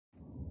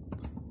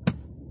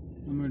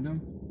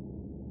Madam.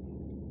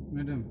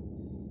 Madam.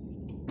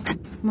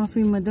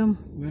 Mafi, madam.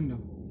 Window.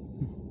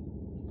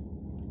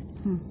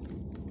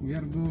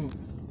 Where go?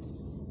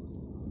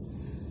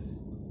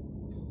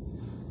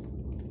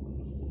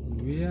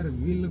 Where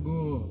will go?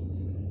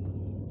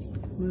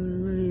 Where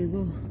will you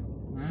go?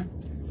 Huh?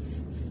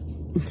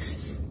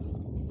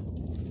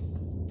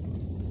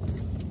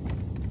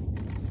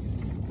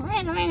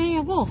 Where will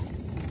you go?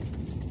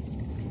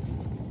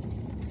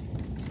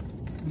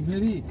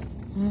 Very.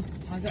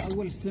 هذا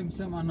أول سم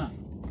أنا.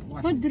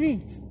 Madri.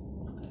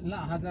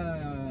 لا هذا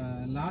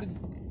لارج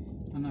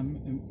أنا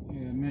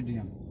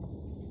ميديوم.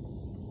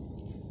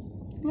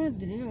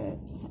 Madri.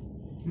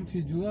 ما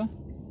في جوا؟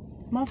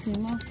 Mafi.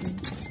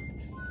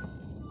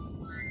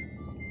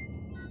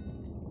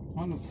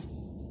 هلو.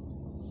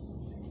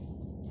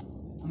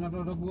 أنا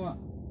ربوا.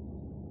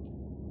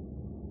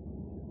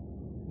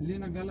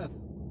 لينا غلط.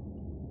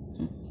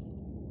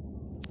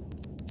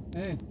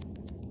 إيه.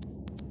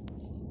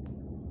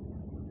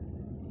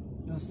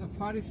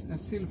 فارس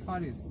سيل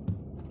فارس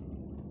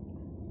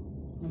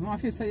ما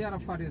في سيارة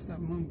فارس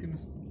ممكن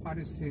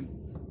فارس سيل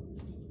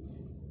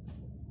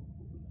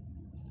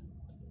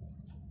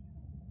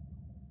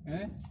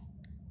ايه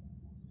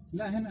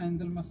لا هنا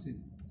عند المسجد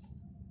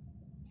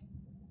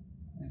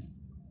إيه؟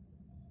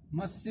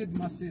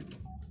 مسجد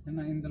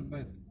هنا عند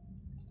البيت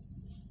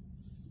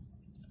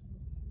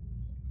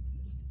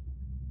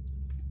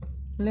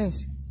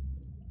ليش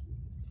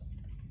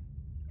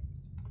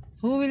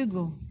who will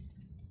go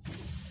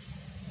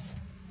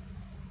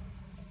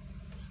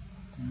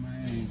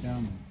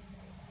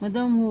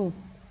Madam who?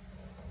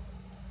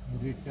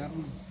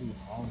 Return to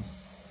house.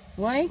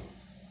 Why?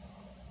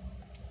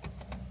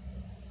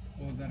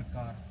 Other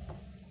car.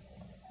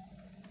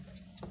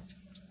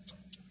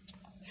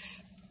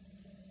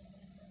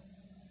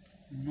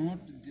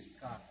 Not this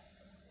car.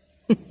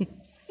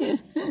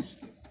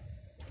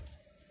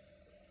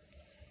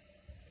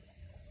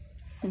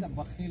 هذا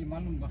بخيل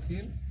معلوم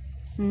بخيل.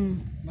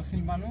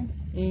 بخيل معلوم؟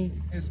 إيه.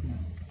 اسمه.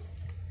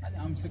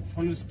 هذا أمسك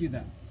فلوس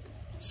كده.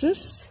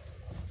 Sus?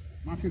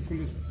 ما في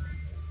فلوس.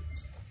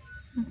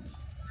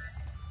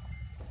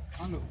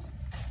 الو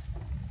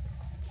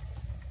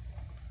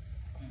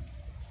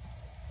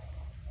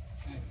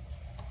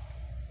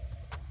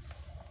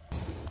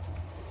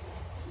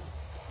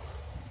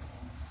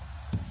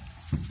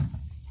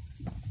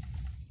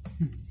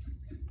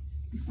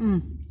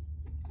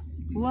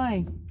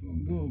Why?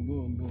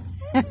 Go.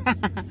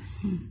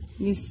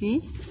 You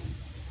see?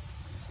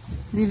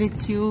 They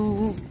let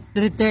you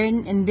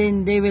return and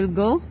then they will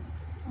go?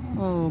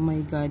 Oh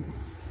my God.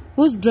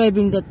 Who's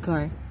driving that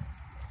car?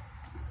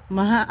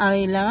 Maha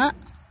ay Lama?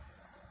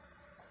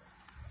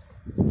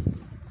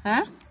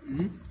 Huh?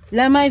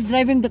 Lama is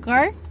driving the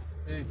car?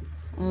 Hey.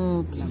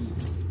 Okay.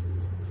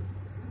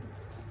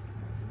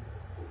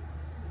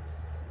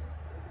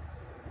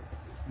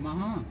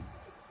 Maha.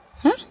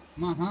 Huh?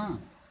 Maha.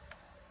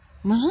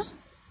 Maha?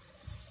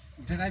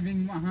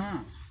 Driving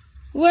Maha.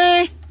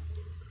 Where?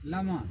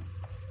 Lama.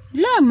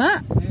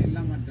 Lama? Hey,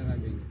 Lama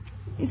driving.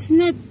 It's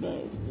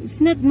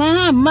not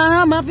Maha.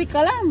 Maha mafi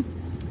kalam.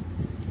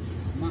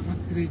 Maha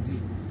crazy.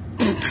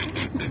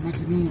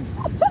 Majnoon.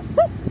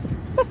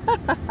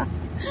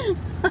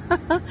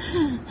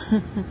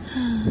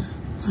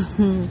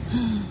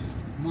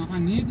 Maha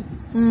need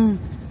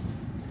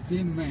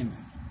 10 men.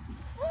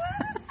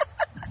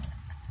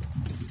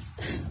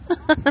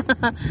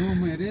 No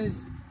marriage.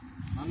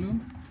 Malum?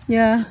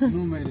 Yeah.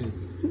 No marriage.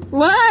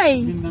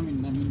 Why? Minna.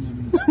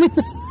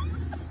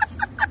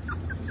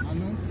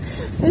 Malum?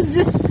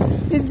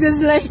 It's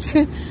just like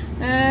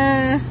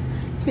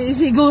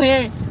she go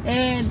here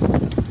and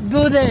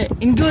go there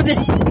and go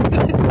there.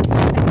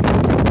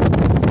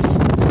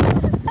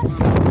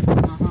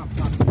 Maha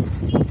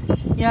passport.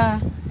 Yeah,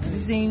 the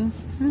same.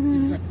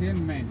 It's a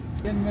 10 men.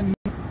 10 men.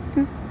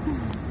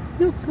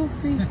 No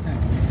coffee.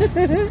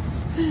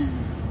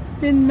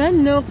 10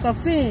 men, no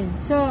coffee.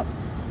 So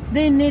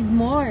they need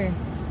more.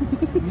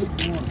 Need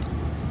more.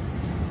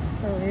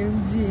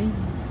 OMG.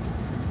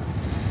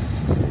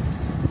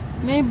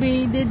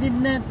 Maybe they did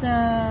not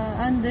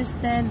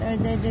understand or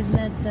they did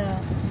not,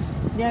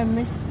 they are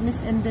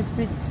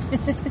misinterpret.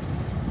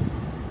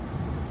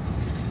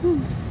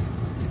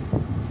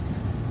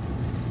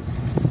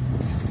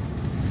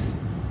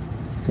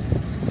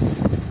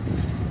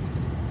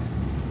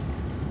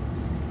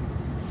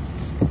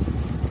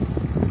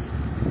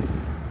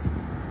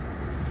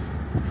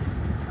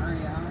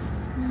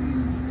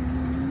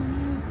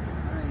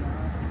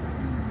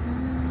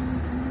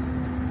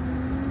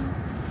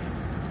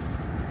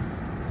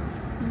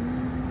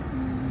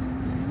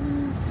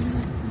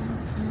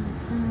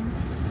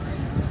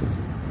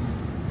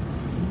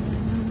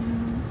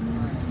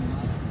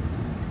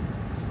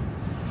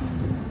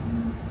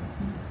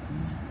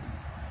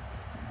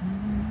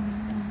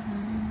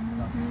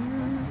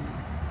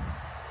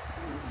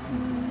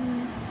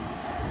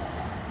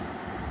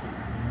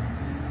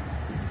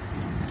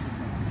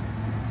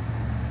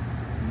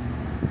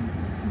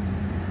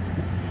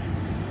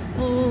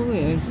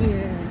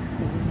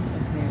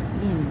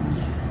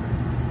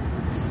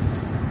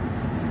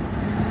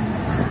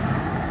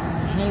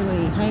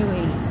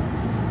 highway.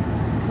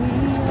 We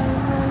are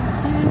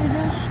walking to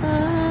the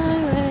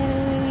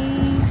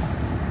highway.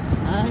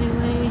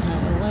 Highway,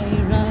 highway,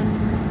 run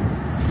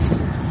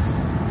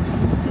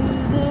to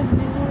the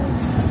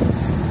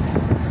moonlight.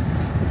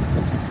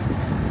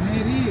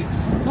 Mary,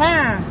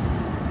 Ah,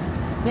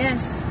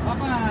 yes.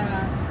 Papa,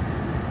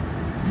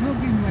 no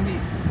give money.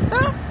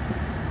 Huh?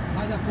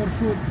 Ada for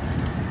food.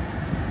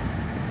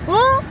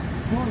 Oh,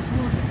 For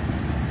food.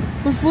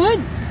 for food?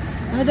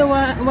 Ada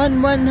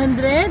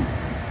 100?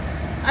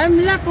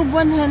 I'm lack of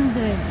 100.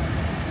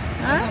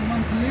 Huh? Ada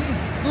monthly.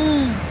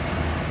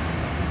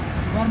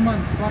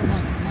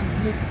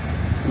 Monthly.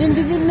 Then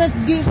they did not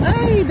give.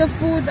 Ay, the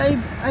food. I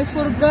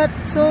forgot.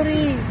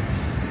 Sorry.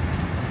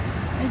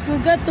 I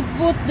forgot to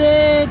put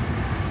the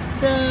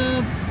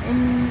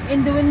in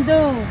the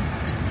window.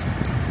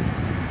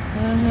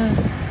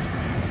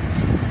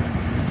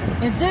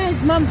 If there is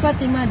Mom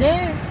Fatima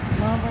there.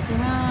 Mom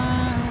Fatima.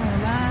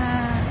 Mama.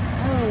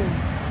 Oh.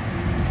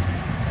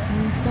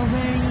 So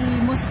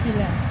very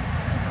muscular.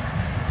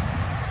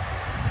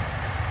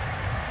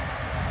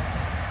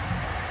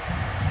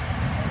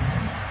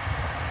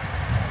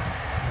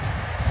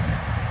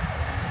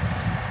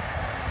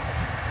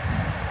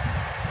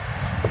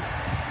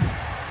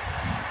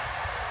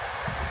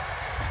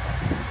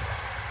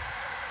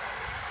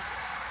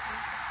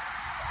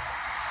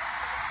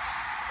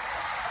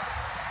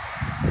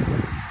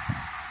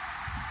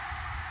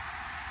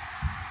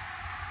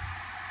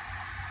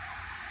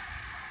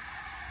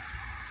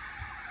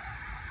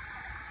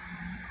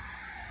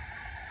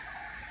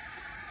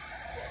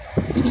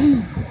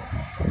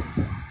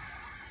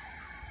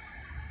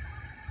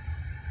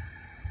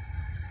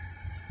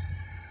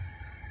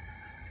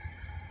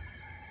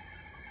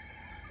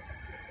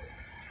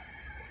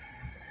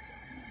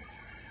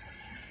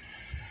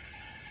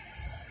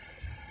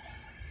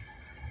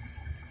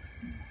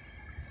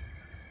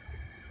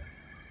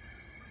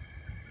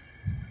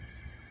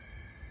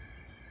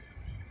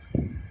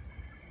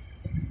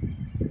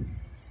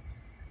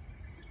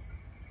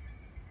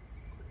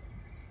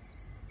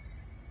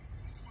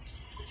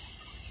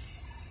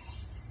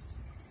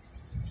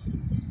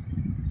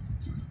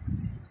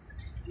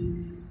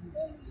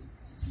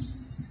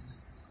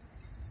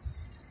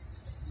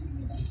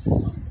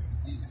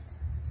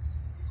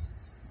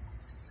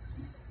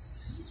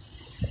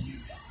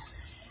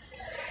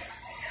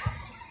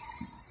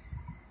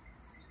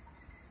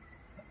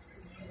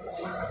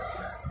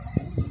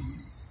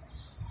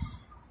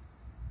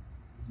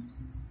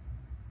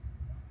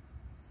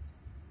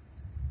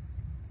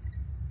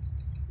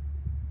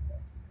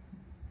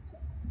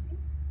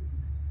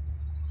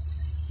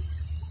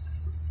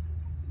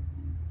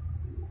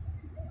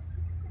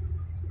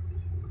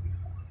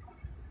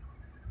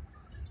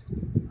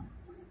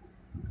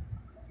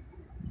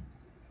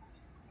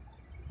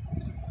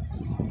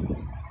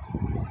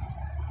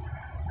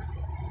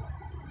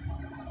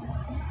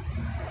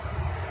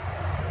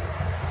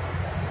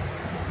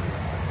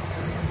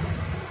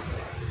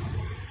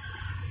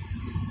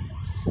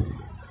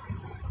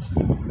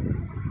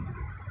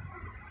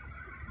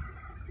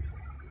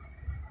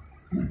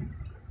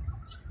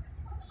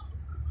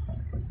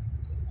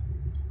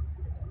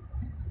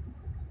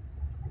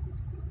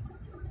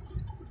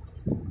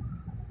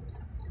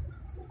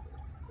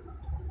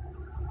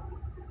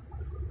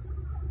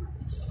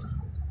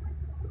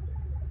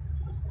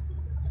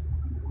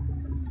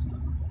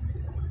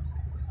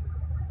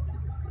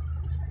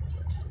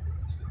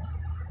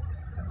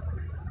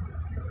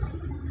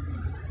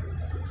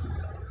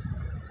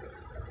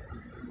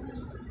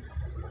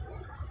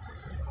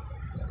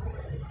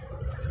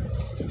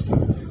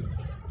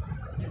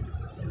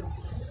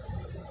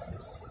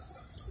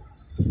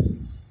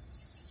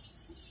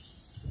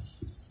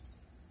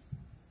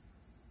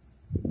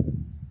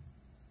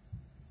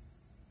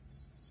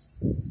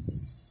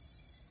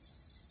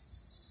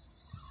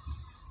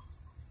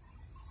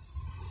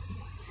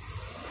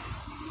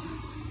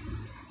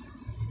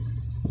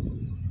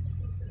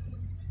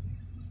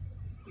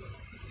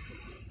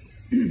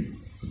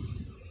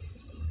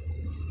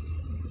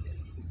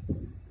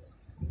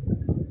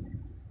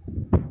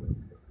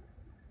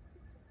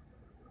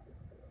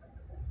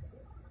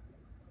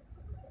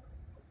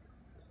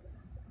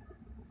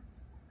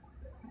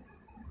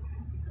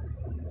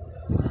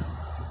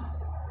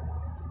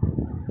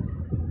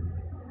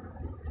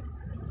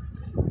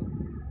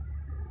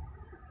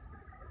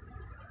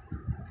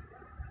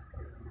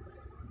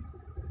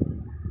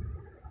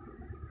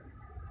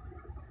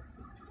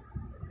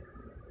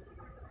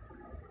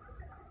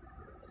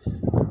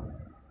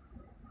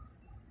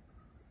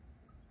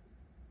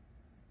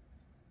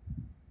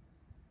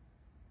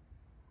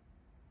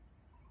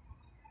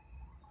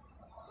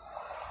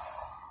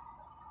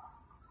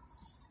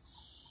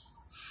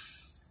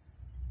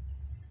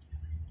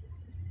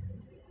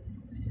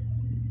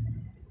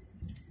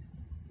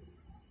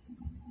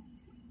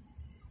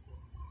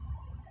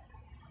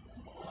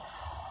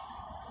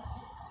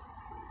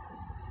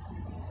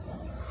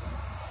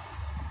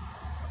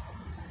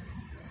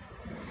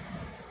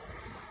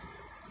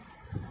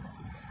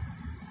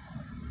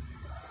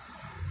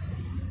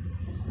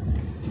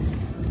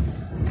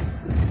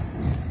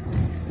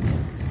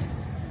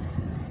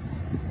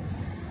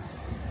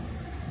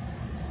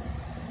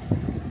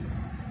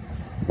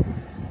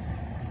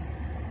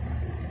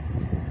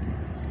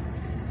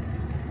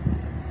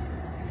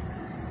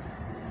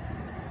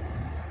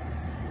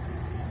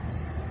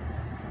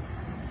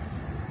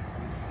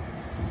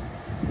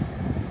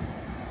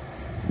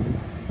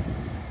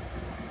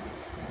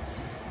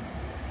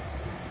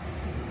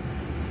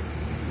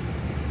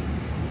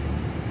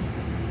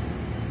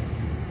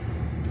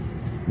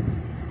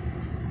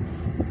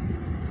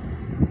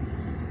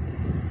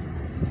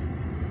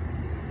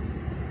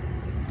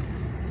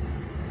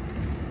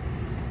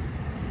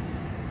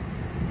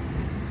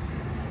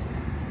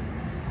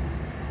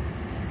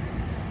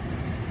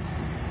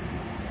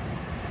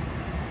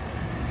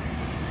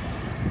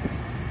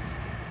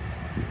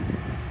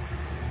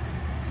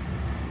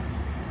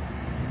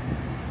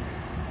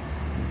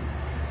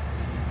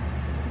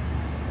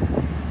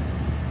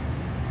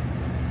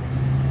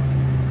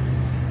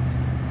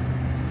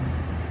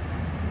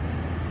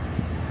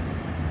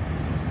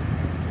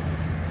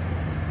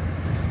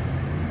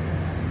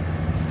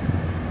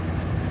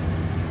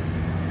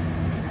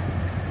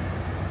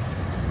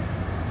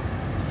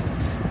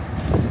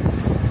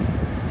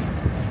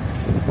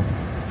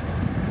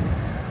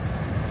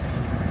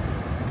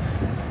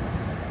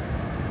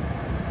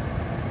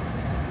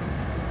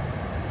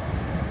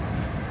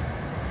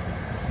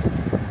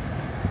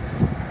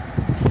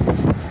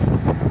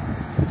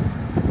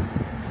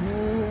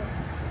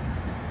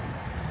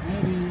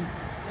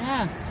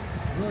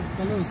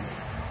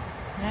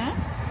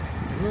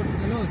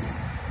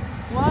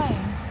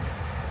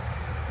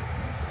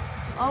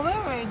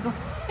 we go?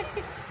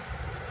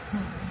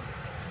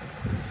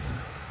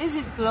 Is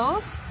it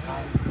close?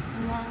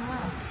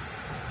 Yeah.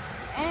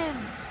 And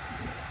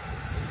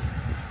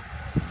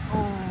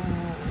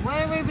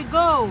where will we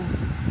go?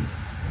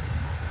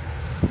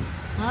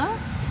 Huh?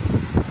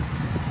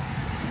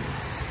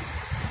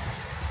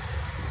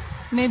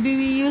 Maybe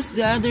we use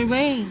the other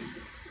way.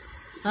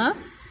 Huh?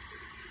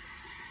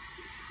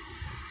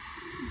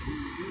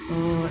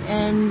 Oh,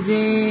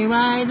 MJ,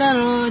 why the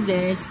road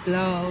is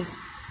closed?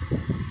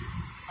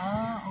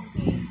 Ah,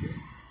 okay.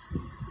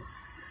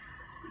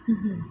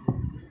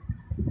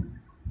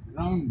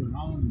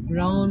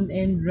 Round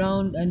and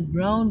round and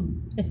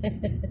round.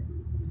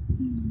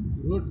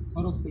 Road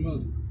for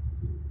close.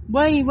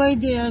 Why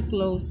they are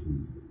closed?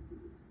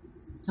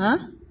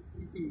 Huh?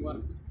 It will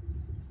work.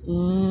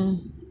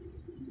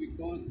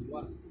 Because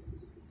work.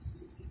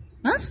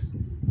 Huh?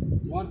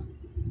 Work.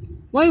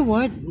 Why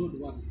what? Road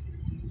work.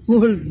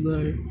 World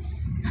War.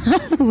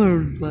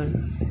 World War.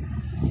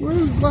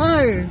 World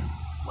War.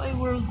 Why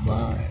World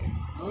War?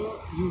 Oh,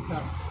 you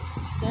have. It's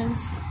the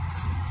sunset.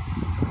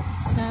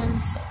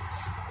 Sunset.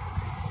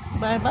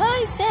 Bye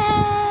bye,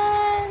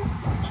 sun.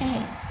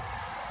 Hey.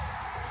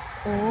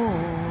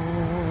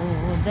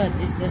 Oh, that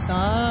is the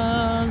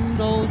sun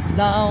goes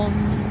down.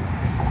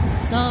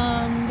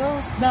 Sun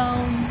goes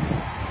down.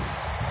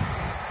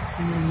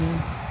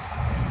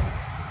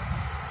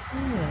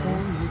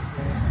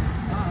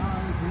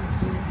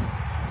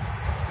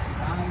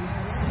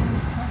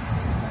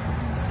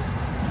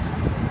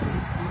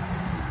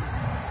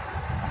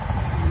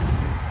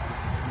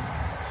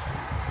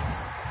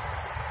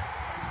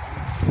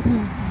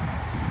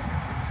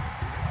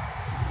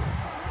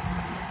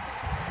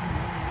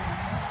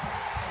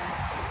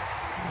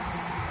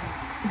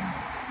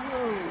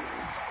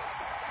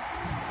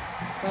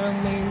 Parang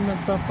may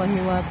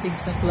nagpapahiwatig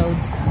sa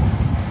clouds.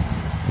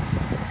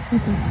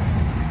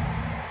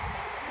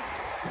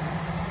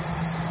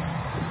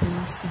 Can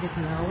you see the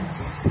clouds?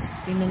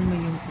 Tingnan mo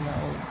yung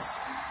clouds.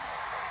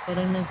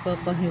 Parang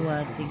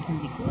nagpapahiwatig.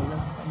 Hindi ko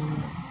alam ano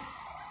yun.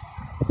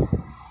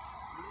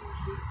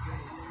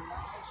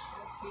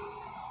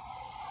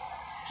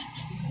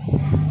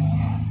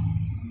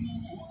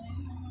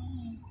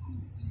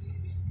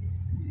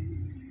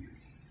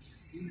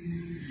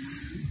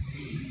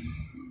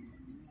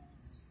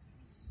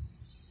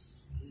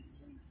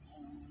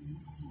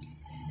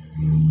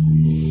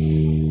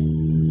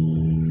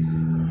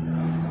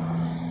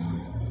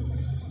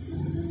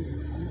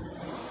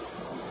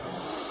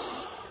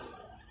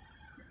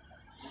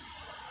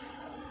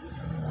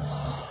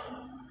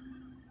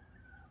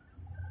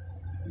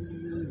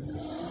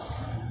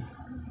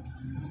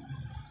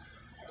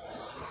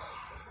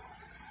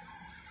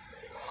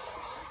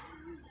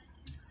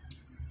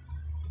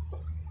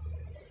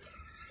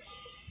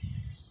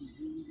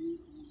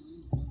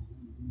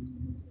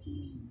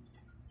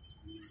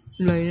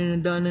 Layo na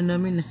nadaanan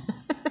namin.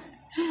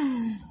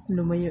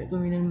 Lumayo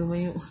kami ng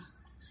lumayo.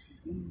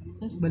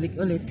 Tapos balik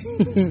ulit.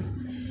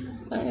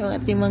 Ay,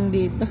 mga timang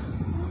dito.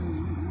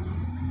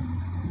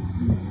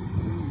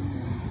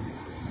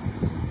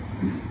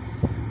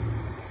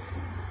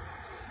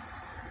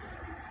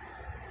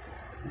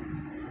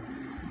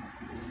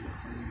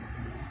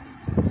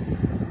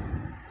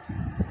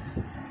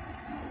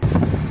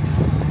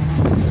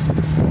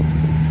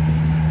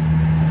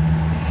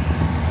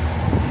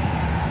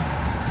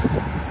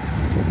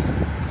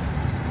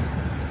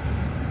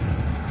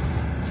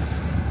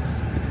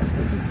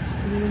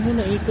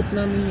 Naikot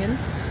namin yan.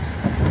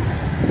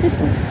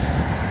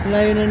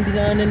 Layo ng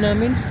dinaanan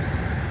namin.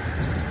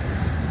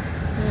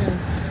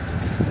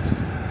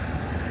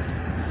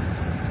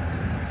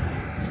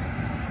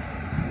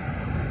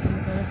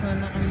 Para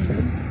sana kami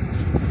doon.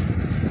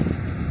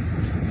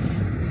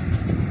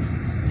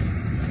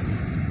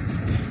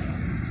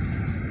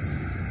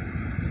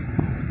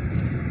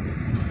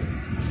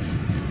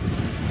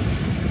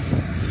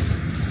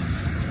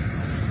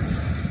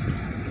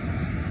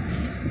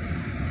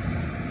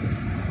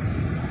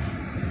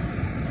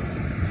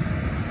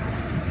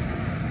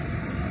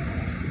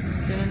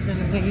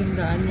 Talaga yung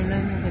daan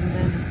nila,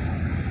 maganda.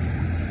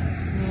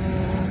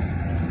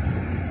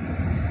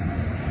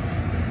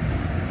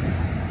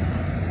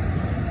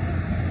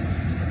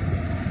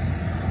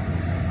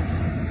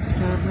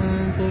 Sarap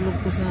na tulog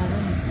ko sa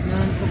akin.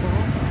 Nahantok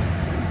ako.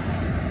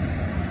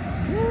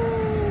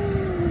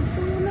 Ito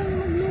mo lang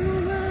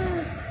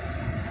maglubat.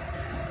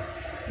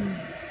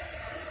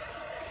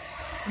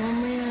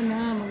 Mamaya na,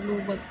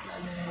 maglubat ka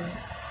na.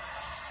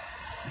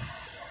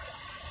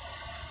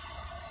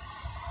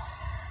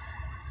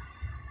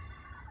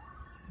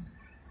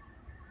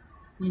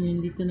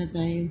 Yan, dito na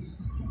tayo.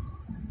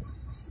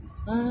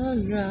 Oh,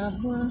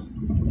 Rabwa,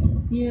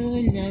 you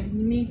love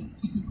me.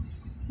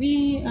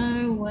 We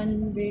are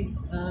one big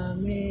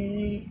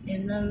family.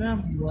 And a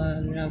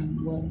Rabwa,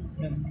 Rabwa,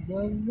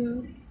 Rabwa,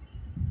 Rabwa.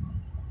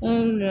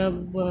 Oh,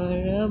 Rabwa,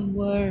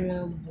 Rabwa,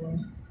 Rabwa.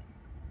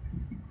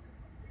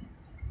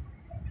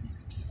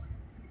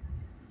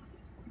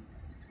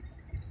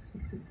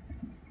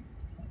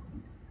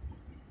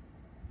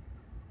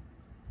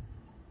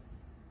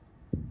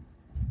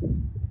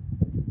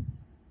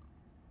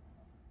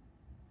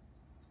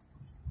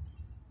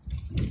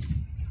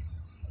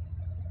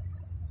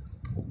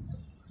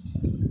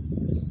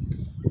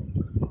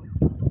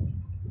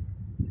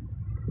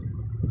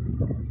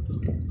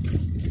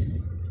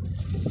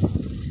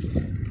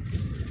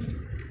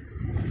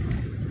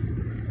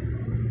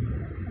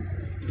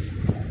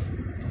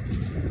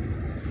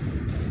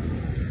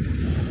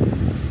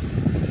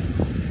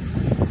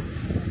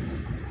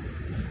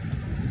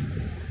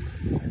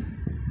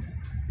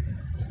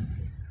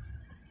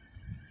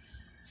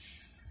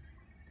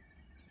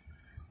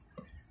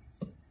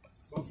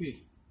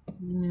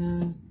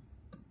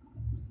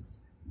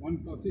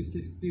 coffee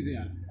 60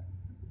 real.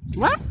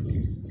 What?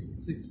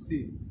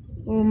 60.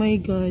 Oh my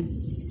god.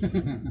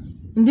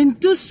 And then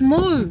too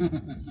small.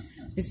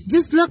 It's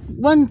just like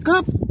 1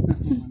 cup.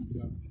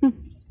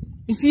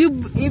 If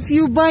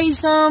you buy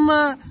some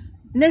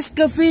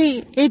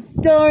Nescafe, it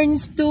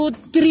turns to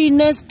 3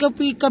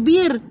 Nescafe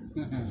Kabir.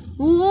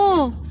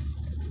 Oo.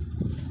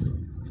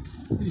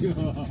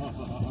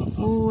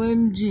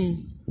 OMG.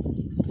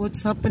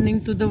 What's happening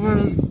to the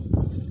world?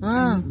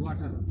 Ah,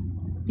 Water.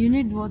 you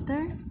need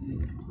water?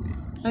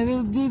 I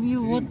will give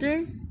you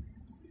water.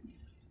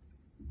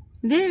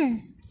 There,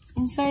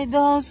 inside the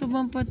house of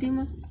Ma'am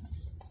Fatima.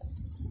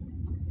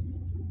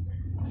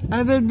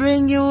 I will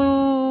bring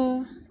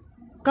you.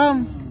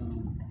 Come.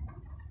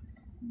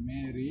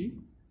 Mary,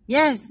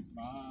 Yes.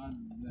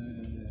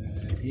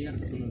 but hair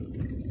close.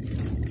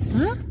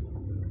 Huh?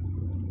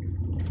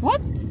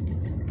 What?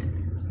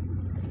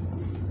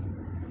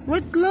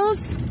 What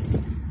clothes?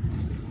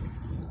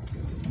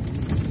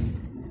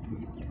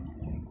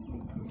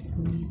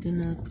 Dito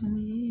na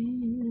kami.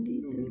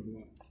 Dito.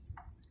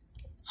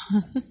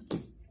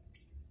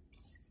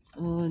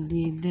 Oh,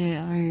 they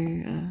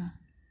are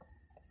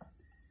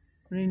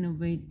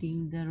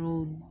renovating the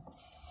road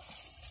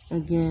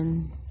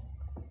again.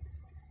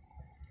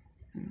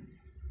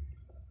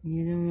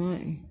 You know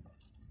what?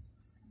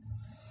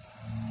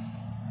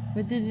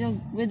 Where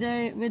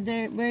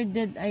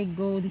did I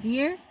go?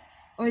 Here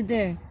or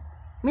there?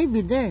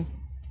 Maybe there.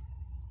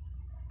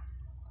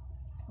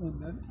 Go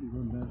there, go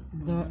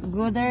there,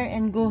 Go there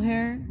and go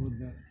here. go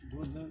there,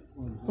 go there,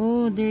 go there.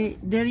 Oh,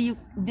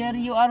 there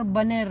you are,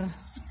 Banner.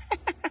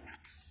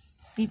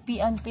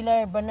 Pipi and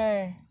Pilar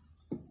Banner.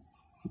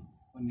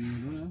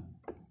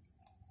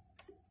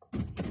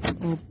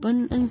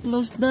 Open and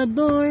close the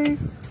door.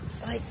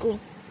 Ay ko.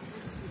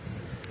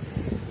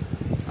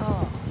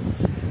 Oh.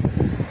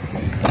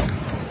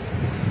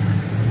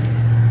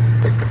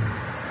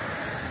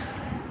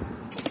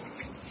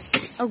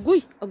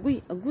 Agoy,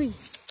 agoy, agoy.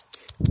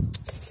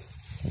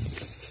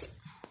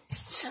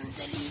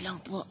 Sandali lang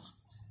po.